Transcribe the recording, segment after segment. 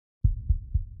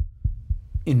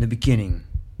In the beginning,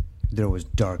 there was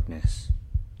darkness,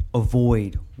 a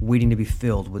void waiting to be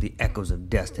filled with the echoes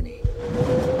of destiny.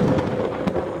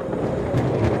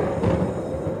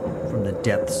 From the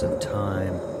depths of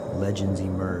time, legends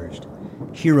emerged.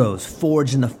 Heroes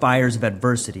forged in the fires of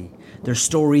adversity, their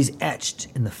stories etched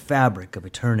in the fabric of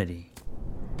eternity.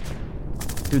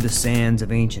 Through the sands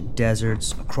of ancient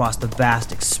deserts, across the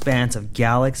vast expanse of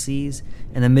galaxies,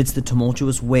 and amidst the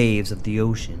tumultuous waves of the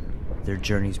ocean, their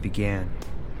journeys began.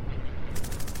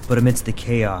 But amidst the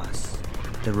chaos,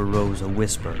 there arose a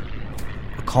whisper,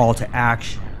 a call to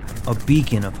action, a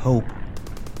beacon of hope.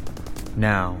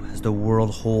 Now, as the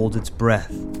world holds its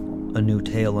breath, a new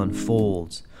tale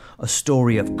unfolds, a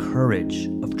story of courage,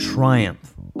 of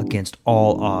triumph against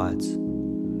all odds.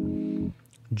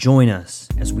 Join us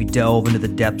as we delve into the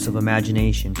depths of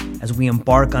imagination, as we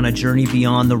embark on a journey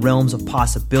beyond the realms of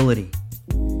possibility.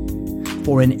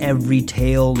 For in every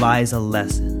tale lies a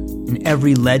lesson, in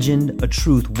every legend a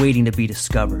truth waiting to be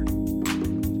discovered.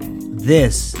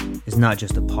 This is not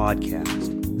just a podcast.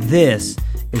 This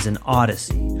is an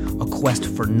odyssey, a quest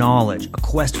for knowledge, a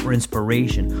quest for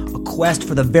inspiration, a quest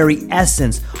for the very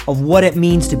essence of what it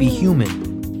means to be human.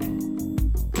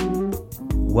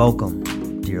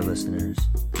 Welcome, dear listeners,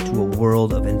 to a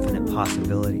world of infinite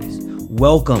possibilities.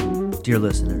 Welcome, dear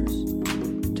listeners,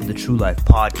 to the True Life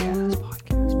Podcast.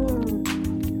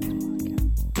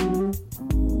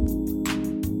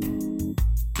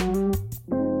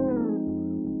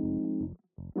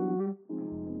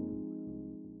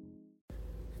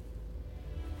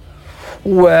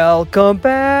 Welcome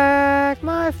back,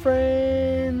 my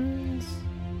friends.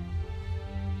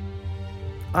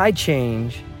 I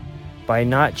change by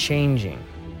not changing.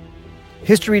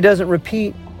 History doesn't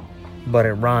repeat, but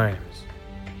it rhymes.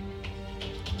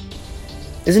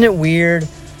 Isn't it weird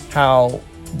how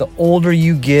the older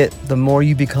you get, the more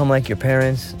you become like your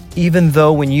parents? Even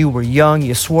though when you were young,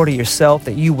 you swore to yourself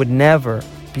that you would never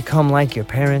become like your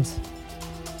parents.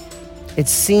 It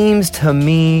seems to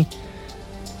me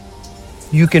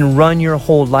you can run your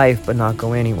whole life but not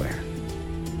go anywhere.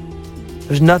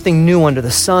 There's nothing new under the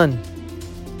sun.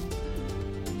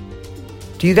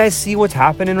 Do you guys see what's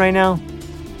happening right now?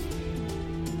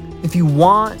 If you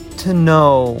want to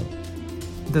know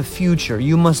the future,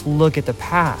 you must look at the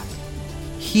past.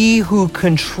 He who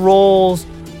controls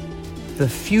the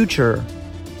future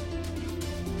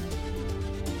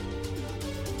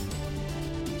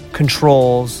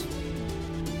controls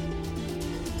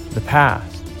the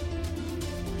past.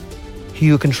 He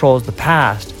who controls the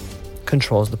past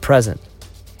controls the present.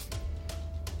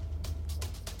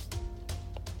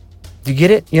 Do you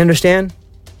get it? You understand?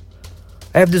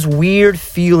 I have this weird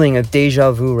feeling of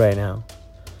deja vu right now.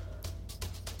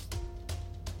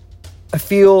 I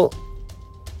feel,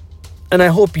 and I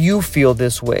hope you feel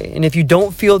this way. And if you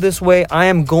don't feel this way, I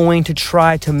am going to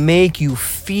try to make you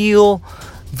feel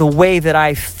the way that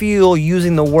I feel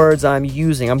using the words I'm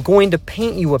using. I'm going to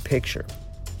paint you a picture.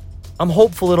 I'm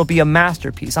hopeful it'll be a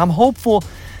masterpiece. I'm hopeful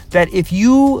that if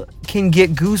you can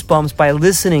get goosebumps by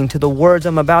listening to the words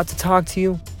I'm about to talk to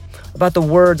you, about the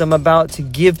words I'm about to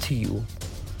give to you,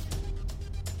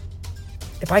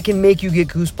 if I can make you get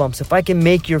goosebumps, if I can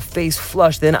make your face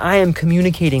flush, then I am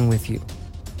communicating with you.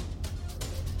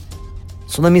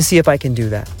 So let me see if I can do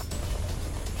that.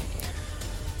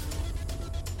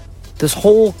 This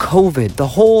whole COVID, the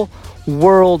whole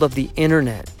world of the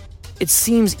internet, it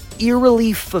seems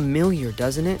eerily familiar,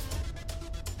 doesn't it?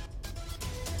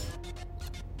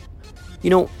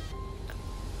 You know,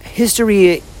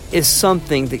 history is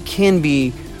something that can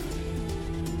be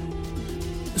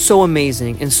so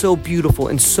amazing and so beautiful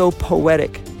and so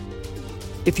poetic.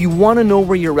 If you want to know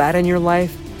where you're at in your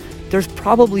life, there's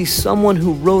probably someone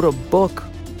who wrote a book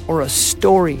or a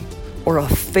story or a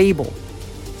fable.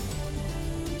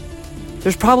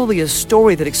 There's probably a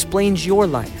story that explains your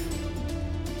life.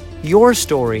 Your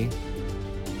story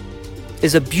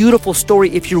is a beautiful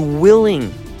story if you're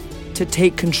willing to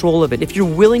take control of it. If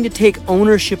you're willing to take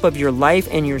ownership of your life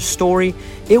and your story,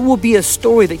 it will be a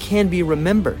story that can be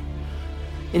remembered.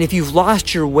 And if you've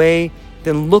lost your way,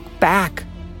 then look back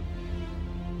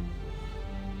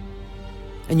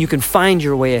and you can find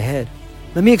your way ahead.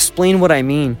 Let me explain what I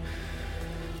mean,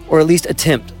 or at least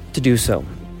attempt to do so.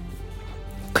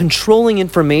 Controlling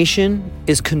information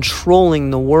is controlling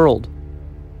the world.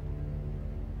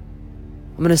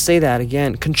 I'm going to say that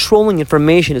again. Controlling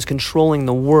information is controlling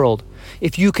the world.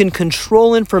 If you can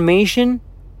control information,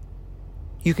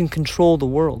 you can control the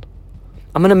world.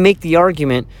 I'm going to make the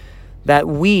argument that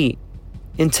we,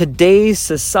 in today's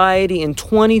society in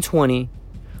 2020,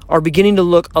 are beginning to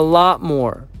look a lot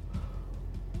more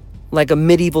like a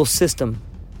medieval system.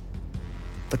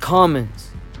 The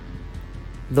commons,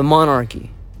 the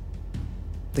monarchy,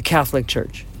 the Catholic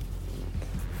Church.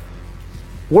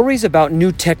 Worries about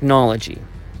new technology.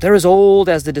 They're as old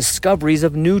as the discoveries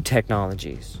of new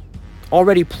technologies.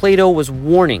 Already Plato was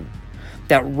warning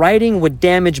that writing would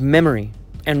damage memory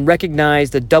and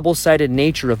recognize the double-sided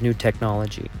nature of new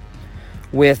technology,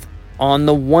 with, on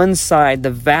the one side,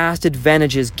 the vast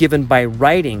advantages given by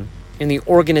writing in the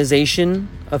organization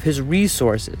of his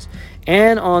resources,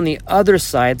 and on the other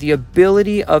side, the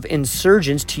ability of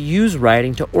insurgents to use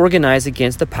writing to organize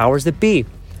against the powers that be.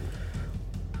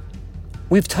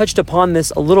 We've touched upon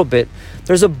this a little bit.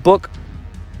 There's a book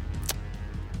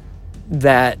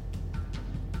that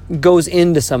goes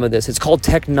into some of this. It's called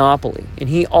Technopoly, and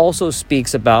he also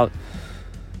speaks about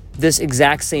this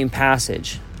exact same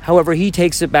passage. However, he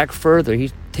takes it back further.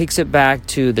 He takes it back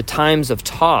to the times of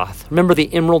Thoth. Remember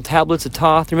the Emerald Tablets of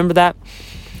Thoth? Remember that?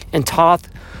 And Thoth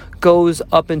goes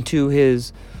up into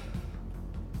his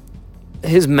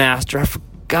master. I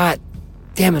forgot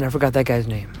that guy's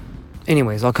name.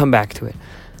 Anyways, I'll come back to it.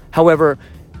 However,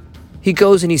 he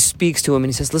goes and he speaks to him and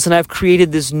he says, listen, I've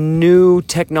created this new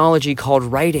technology called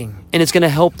writing, and it's going to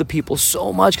help the people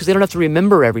so much because they don't have to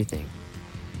remember everything.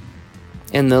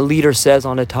 And the leader says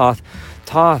unto Thoth,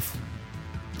 Thoth,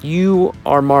 you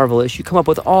are marvelous. You come up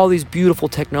with all these beautiful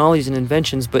technologies and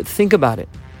inventions, but think about it.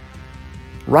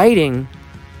 Writing,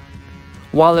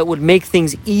 while it would make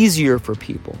things easier for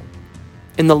people,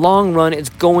 in the long run, it's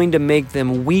going to make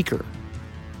them weaker.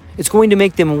 It's going to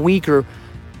make them weaker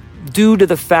due to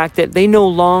the fact that they no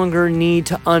longer need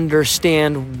to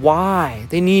understand why.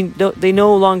 They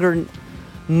no longer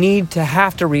need to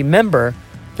have to remember.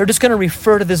 They're just going to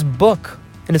refer to this book,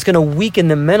 and it's going to weaken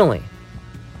them mentally.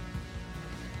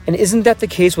 And isn't that the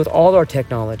case with all our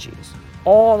technologies?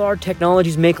 All our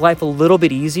technologies make life a little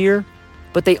bit easier,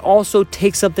 but they also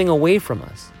take something away from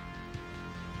us.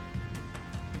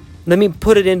 Let me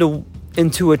put it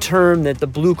into a term that the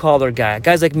blue-collar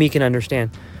guys like me can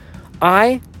understand.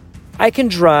 I can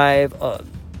drive a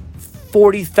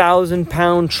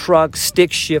 40,000-pound truck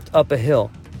stick shift up a hill.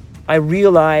 I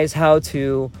realize how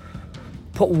to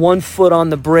put one foot on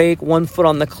the brake, one foot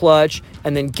on the clutch,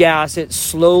 and then gas it,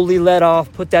 slowly let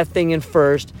off, put that thing in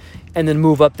first, and then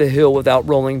move up the hill without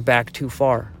rolling back too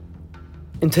far.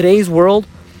 In today's world,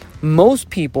 most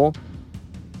people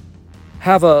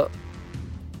have a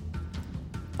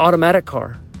automatic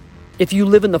car. If you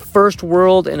live in the first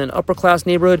world in an upper class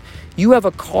neighborhood, you have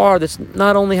a car that's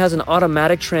not only has an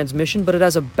automatic transmission, but it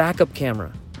has a backup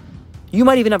camera. You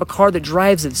might even have a car that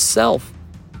drives itself.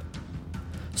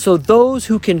 So those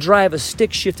who can drive a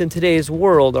stick shift in today's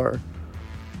world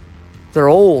they're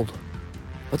old,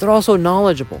 but they're also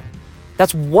knowledgeable.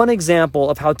 That's one example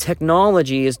of how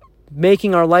technology is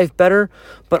making our life better,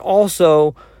 but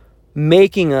also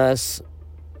making us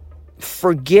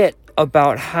forget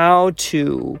about how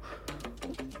to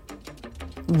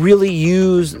really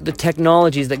use the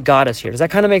technologies that got us here. Does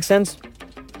that kind of make sense?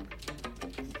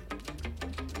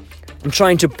 I'm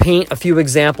trying to paint a few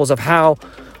examples of how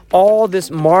all this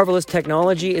marvelous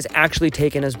technology is actually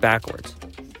taking us backwards.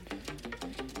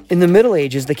 In the Middle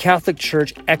Ages, the Catholic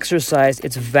Church exercised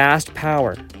its vast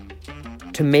power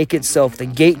to make itself the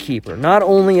gatekeeper, not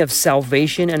only of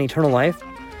salvation and eternal life,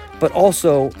 but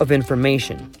also of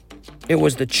information. It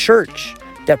was the church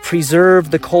that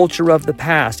preserved the culture of the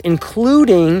past,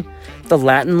 including the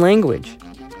Latin language,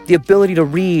 the ability to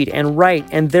read and write,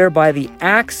 and thereby the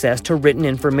access to written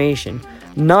information,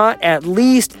 not at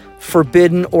least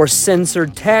forbidden or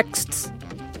censored texts.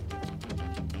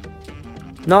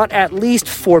 Not at least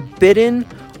forbidden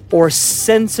or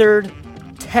censored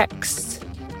texts.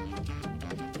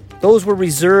 Those were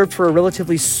reserved for a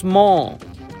relatively small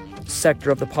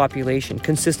sector of the population,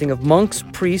 consisting of monks,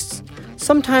 priests,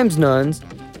 sometimes nuns,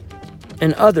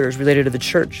 and others related to the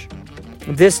church.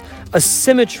 This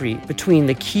asymmetry between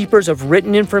the keepers of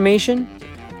written information,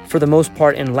 for the most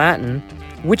part in Latin,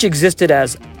 which existed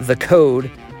as the code,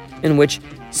 in which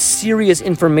serious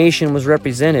information was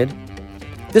represented,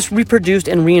 this reproduced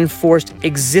and reinforced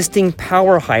existing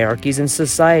power hierarchies in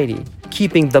society,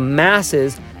 keeping the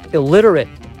masses illiterate.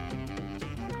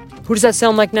 Who does that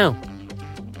sound like now?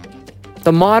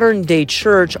 The modern day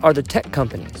church are the tech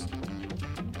companies.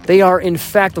 They are, in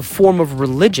fact, a form of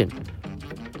religion.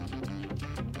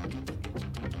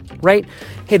 Right?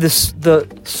 Hey,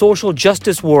 the social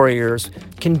justice warriors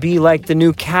can be like the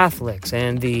new Catholics,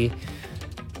 and the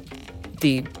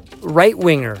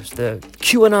right-wingers, the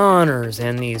QAnoners,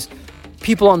 and these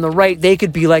people on the right, they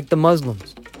could be like the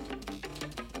Muslims.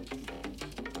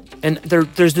 And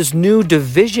there's this new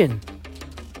division.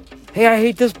 Hey, I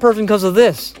hate this person because of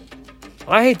this.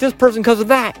 I hate this person because of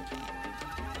that.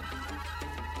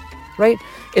 Right?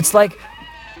 It's like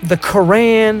the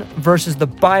Quran versus the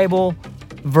Bible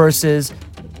versus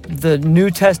the New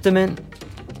Testament,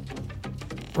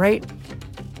 right?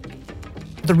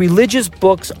 The religious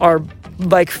books are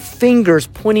like fingers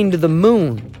pointing to the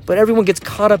moon, but everyone gets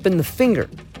caught up in the finger.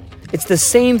 It's the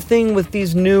same thing with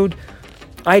these new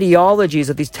ideologies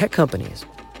of these tech companies.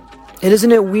 And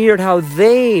isn't it weird how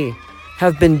they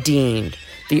have been deemed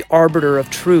the arbiter of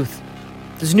truth?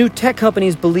 These new tech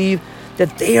companies believe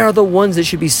that they are the ones that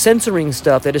should be censoring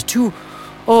stuff that is too,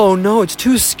 oh no, it's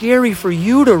too scary for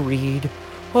you to read.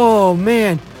 Oh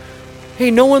man. Hey,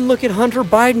 no one look at Hunter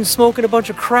Biden smoking a bunch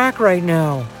of crack right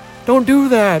now. Don't do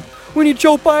that. We need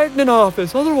Joe Biden in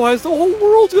office. Otherwise, the whole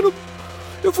world's gonna...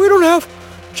 If we don't have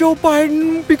Joe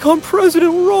Biden become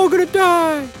president, we're all gonna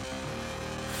die.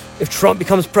 If Trump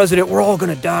becomes president, we're all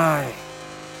gonna die.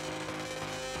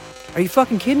 Are you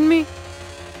fucking kidding me?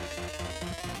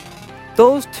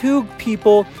 Those two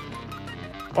people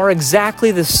are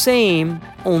exactly the same,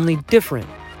 only different.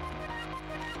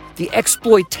 The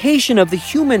exploitation of the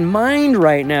human mind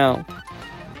right now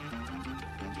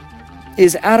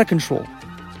is out of control.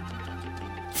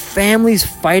 Families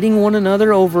fighting one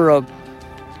another over an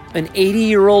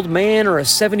 80-year-old man or a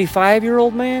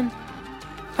 75-year-old man?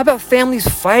 How about families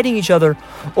fighting each other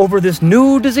over this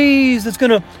new disease that's going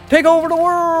to take over the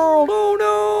world? Oh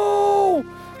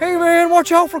no! Hey man,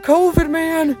 watch out for COVID,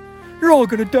 man. You're all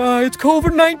going to die. It's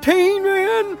COVID-19,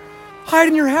 man. Hide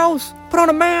in your house. Put on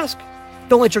a mask.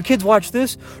 Don't let your kids watch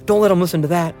this. Don't let them listen to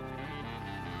that.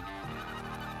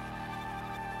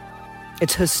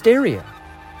 It's hysteria.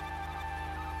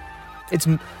 It's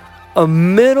a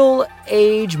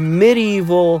middle-aged,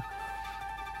 medieval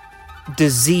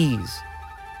disease.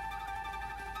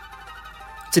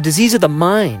 It's a disease of the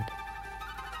mind.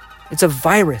 It's a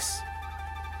virus.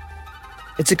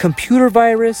 It's a computer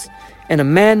virus and a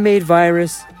man-made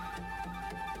virus.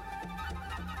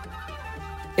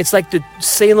 It's like the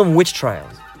Salem witch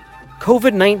trials.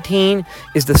 COVID-19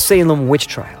 is the Salem witch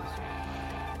trials.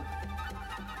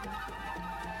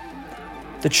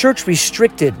 The church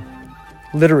restricted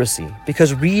literacy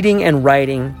because reading and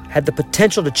writing had the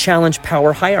potential to challenge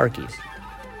power hierarchies.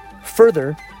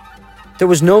 Further, there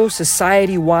was no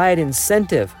society-wide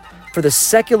incentive for the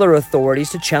secular authorities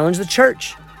to challenge the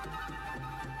church.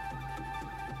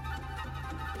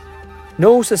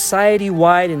 No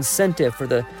society-wide incentive for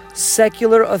the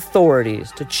secular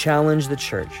authorities to challenge the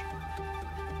church.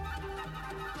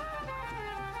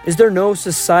 Is there no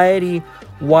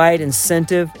society-wide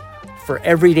incentive for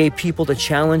everyday people to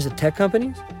challenge the tech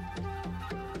companies?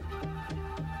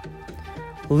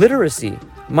 Literacy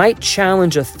might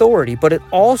challenge authority, but it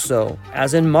also,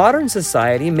 as in modern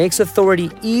society, makes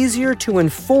authority easier to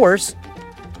enforce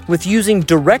with using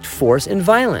direct force and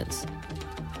violence.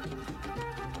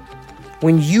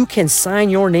 When you can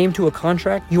sign your name to a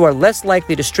contract, you are less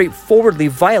likely to straightforwardly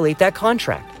violate that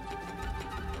contract.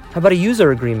 How about a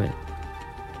user agreement?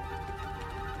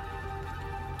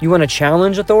 You want to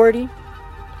challenge authority?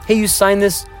 Hey, you signed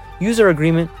this user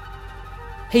agreement.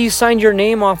 Hey, you signed your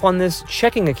name off on this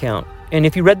checking account. And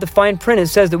if you read the fine print, it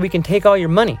says that we can take all your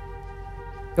money.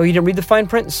 Oh, you didn't read the fine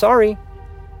print? Sorry.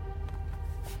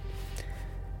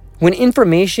 When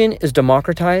information is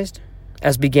democratized,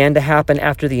 as began to happen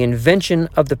after the invention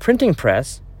of the printing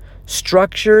press,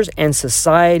 structures and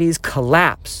societies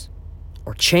collapse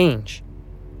or change.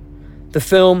 The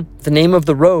film The Name of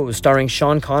the Rose, starring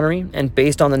Sean Connery and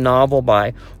based on the novel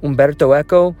by Umberto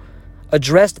Eco,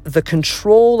 addressed the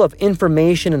control of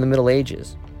information in the Middle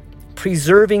Ages.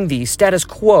 Preserving the status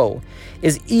quo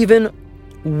is even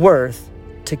worth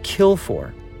to kill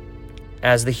for.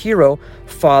 As the hero,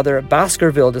 Father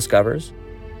Baskerville, discovers,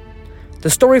 the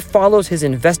story follows his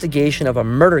investigation of a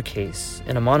murder case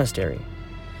in a monastery.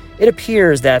 It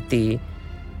appears that the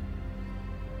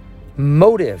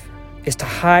motive is to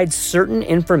hide certain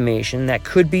information that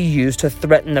could be used to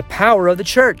threaten the power of the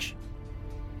church.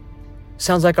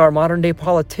 Sounds like our modern-day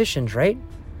politicians, right?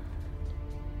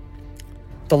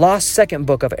 The lost second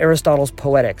book of Aristotle's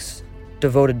Poetics,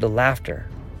 devoted to laughter.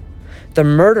 The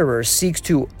murderer seeks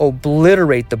to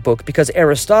obliterate the book because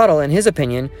Aristotle, in his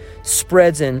opinion,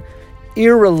 spreads an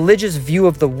irreligious view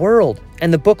of the world,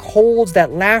 and the book holds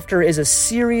that laughter is a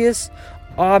serious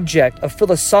object of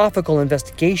philosophical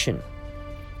investigation.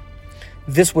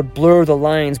 This would blur the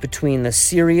lines between the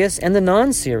serious and the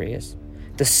non-serious,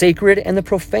 the sacred and the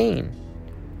profane.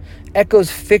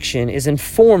 Eco's fiction is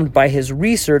informed by his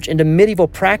research into medieval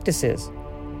practices,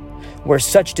 where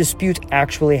such disputes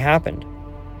actually happened.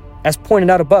 As pointed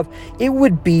out above, it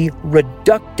would be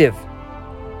reductive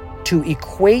to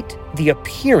equate the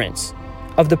appearance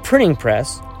of the printing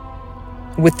press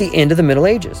with the end of the Middle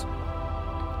Ages.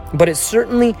 but it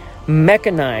certainly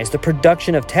mechanized the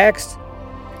production of text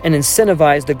and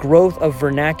incentivized the growth of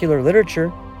vernacular literature,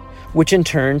 which in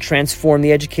turn transformed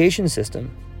the education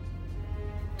system.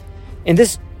 In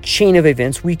this chain of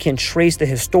events, we can trace the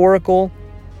historical,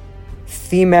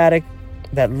 thematic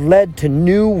that led to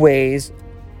new ways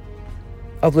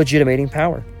of legitimating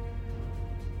power.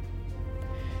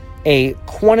 A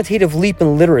quantitative leap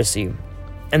in literacy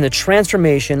and the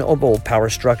transformation of old power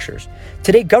structures.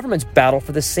 Today, governments battle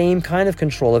for the same kind of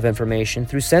control of information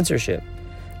through censorship,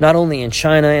 not only in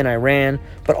China and Iran,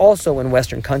 but also in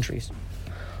Western countries.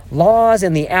 Laws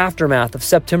in the aftermath of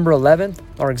September 11th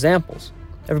are examples.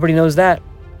 Everybody knows that.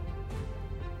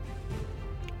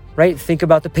 Right? Think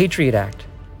about the Patriot Act.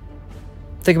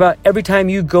 Think about every time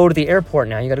you go to the airport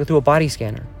now, you got to go through a body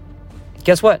scanner.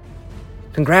 Guess what?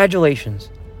 Congratulations.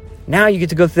 Now you get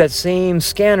to go through that same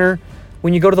scanner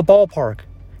when you go to the ballpark.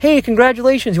 Hey,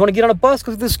 congratulations. You want to get on a bus?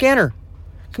 Go through the scanner.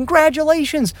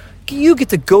 Congratulations. You get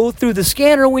to go through the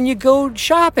scanner when you go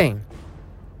shopping.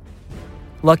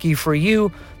 Lucky for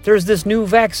you, there's this new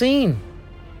vaccine.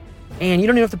 And you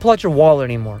don't even have to pull out your wallet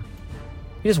anymore.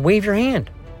 You just wave your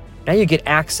hand. Now you get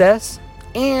access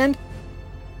and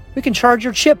we can charge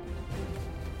your chip.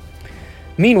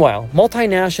 Meanwhile,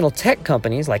 multinational tech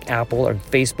companies like Apple or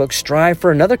Facebook strive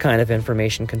for another kind of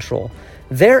information control.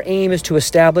 Their aim is to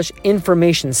establish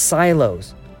information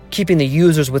silos, keeping the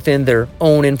users within their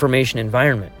own information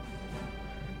environment.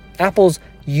 Apple's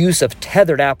use of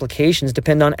tethered applications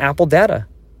depend on Apple data.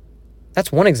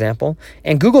 That's one example.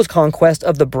 And Google's conquest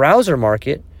of the browser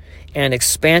market and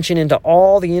expansion into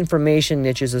all the information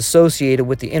niches associated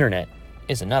with the internet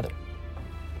is another.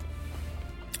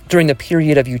 During the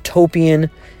period of utopian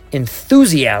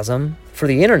enthusiasm for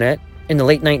the internet in the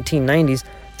late 1990s,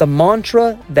 the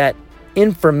mantra that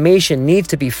information needs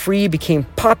to be free became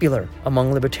popular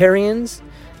among libertarians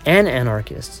and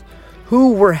anarchists,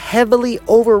 who were heavily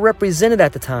overrepresented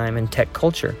at the time in tech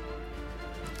culture.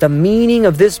 The meaning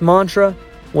of this mantra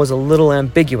was a little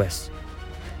ambiguous.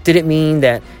 Did it mean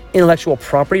that intellectual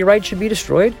property rights should be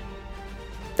destroyed?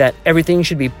 That everything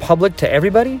should be public to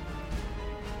everybody?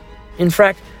 In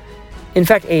fact,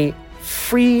 a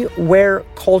freeware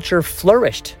culture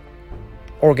flourished.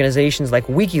 Organizations like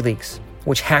WikiLeaks,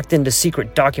 which hacked into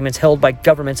secret documents held by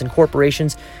governments and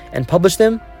corporations and published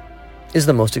them, is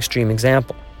the most extreme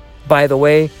example. By the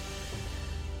way,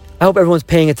 I hope everyone's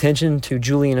paying attention to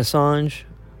Julian Assange.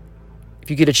 If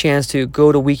you get a chance to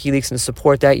go to WikiLeaks and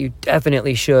support that, you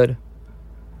definitely should.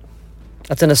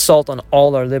 That's an assault on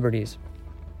all our liberties.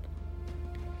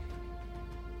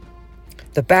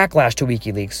 The backlash to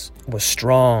WikiLeaks was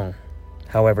strong.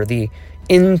 However, the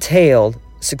entailed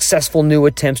successful new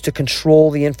attempts to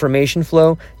control the information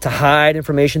flow, to hide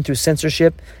information through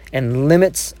censorship, and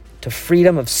limits to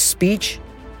freedom of speech,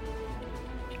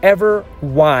 ever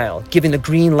while giving the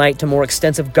green light to more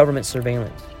extensive government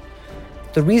surveillance.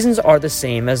 The reasons are the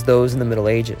same as those in the Middle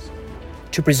Ages: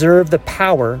 to preserve the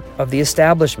power of the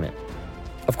establishment.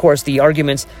 Of course, the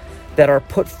arguments that are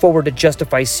put forward to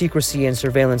justify secrecy and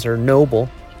surveillance are noble.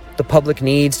 The public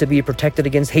needs to be protected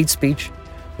against hate speech.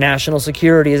 National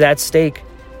security is at stake.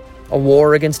 A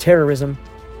war against terrorism.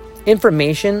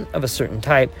 Information of a certain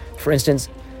type, for instance,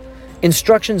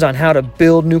 instructions on how to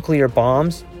build nuclear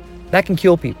bombs, that can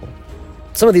kill people.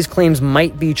 Some of these claims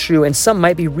might be true and some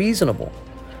might be reasonable.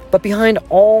 But behind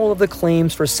all of the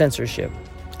claims for censorship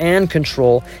and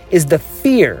control is the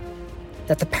fear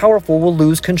that the powerful will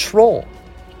lose control,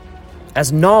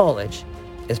 as knowledge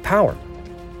is power.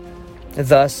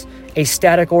 Thus, a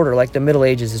static order like the Middle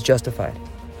Ages is justified.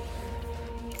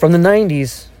 From the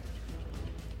 90s,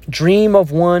 dream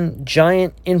of one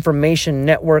giant information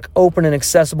network open and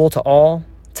accessible to all,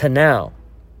 to now,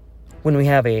 when we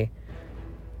have a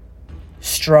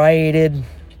striated,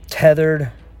 tethered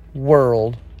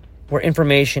world where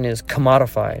information is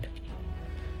commodified.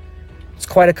 It's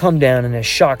quite a come down and has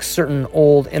shocked certain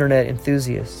old internet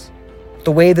enthusiasts.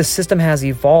 The way the system has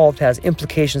evolved has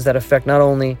implications that affect not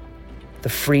only the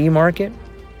free market,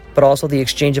 but also the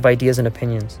exchange of ideas and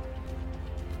opinions.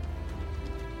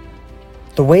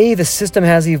 The way the system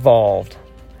has evolved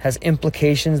has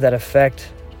implications that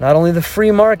affect not only the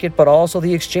free market, but also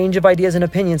the exchange of ideas and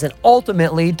opinions, and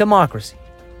ultimately democracy.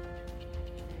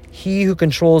 He who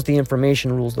controls the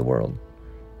information rules the world.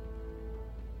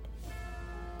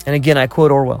 And again, I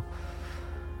quote Orwell.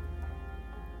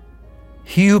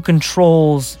 He who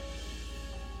controls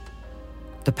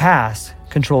the past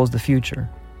controls the future.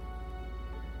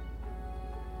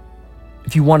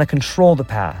 If you want to control the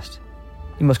past,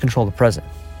 you must control the present.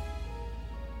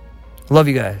 I love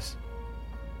you guys.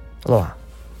 Aloha.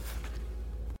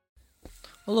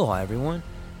 Aloha, everyone.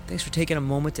 Thanks for taking a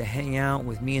moment to hang out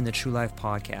with me in the True Life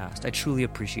Podcast. I truly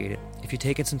appreciate it. If you're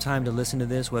taking some time to listen to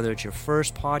this, whether it's your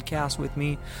first podcast with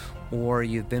me or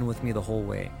you've been with me the whole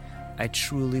way, I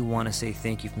truly want to say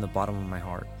thank you from the bottom of my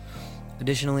heart.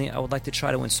 Additionally, I would like to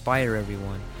try to inspire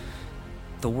everyone.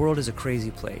 The world is a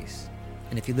crazy place,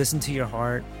 and if you listen to your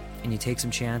heart and you take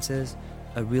some chances,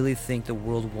 I really think the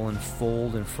world will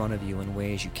unfold in front of you in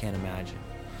ways you can't imagine.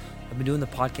 I've been doing the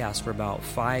podcast for about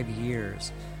 5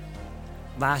 years.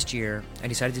 Last year, I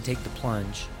decided to take the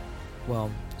plunge.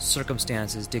 Well,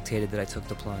 circumstances dictated that I took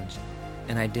the plunge,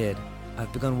 and I did.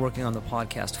 I've begun working on the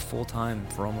podcast full-time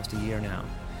for almost a year now,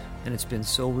 and it's been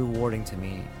so rewarding to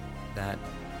me that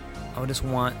I would just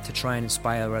want to try and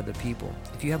inspire other people.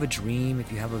 If you have a dream, if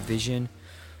you have a vision,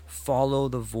 follow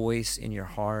the voice in your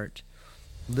heart,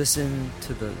 listen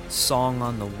to the song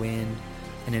on the wind,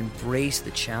 and embrace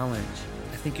the challenge.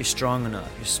 I think you're strong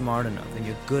enough, you're smart enough, and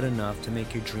you're good enough to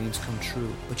make your dreams come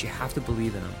true, but you have to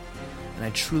believe in them. And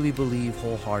I truly believe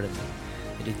wholeheartedly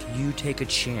that if you take a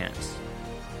chance,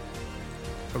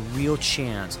 a real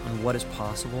chance on what is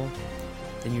possible,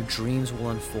 then your dreams will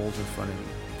unfold in front of you.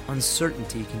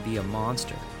 Uncertainty can be a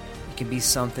monster. It can be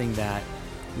something that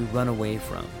we run away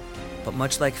from. But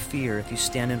much like fear, if you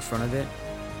stand in front of it,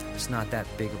 it's not that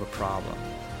big of a problem.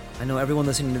 I know everyone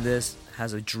listening to this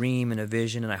has a dream and a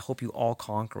vision, and I hope you all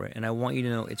conquer it. And I want you to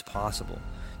know it's possible.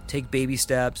 Take baby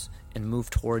steps and move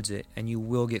towards it, and you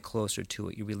will get closer to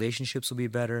it. Your relationships will be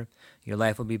better. Your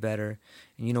life will be better.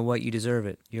 And you know what? You deserve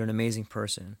it. You're an amazing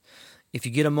person. If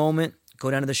you get a moment,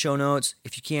 go down to the show notes.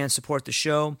 If you can, support the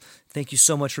show. Thank you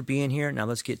so much for being here. Now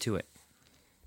let's get to it.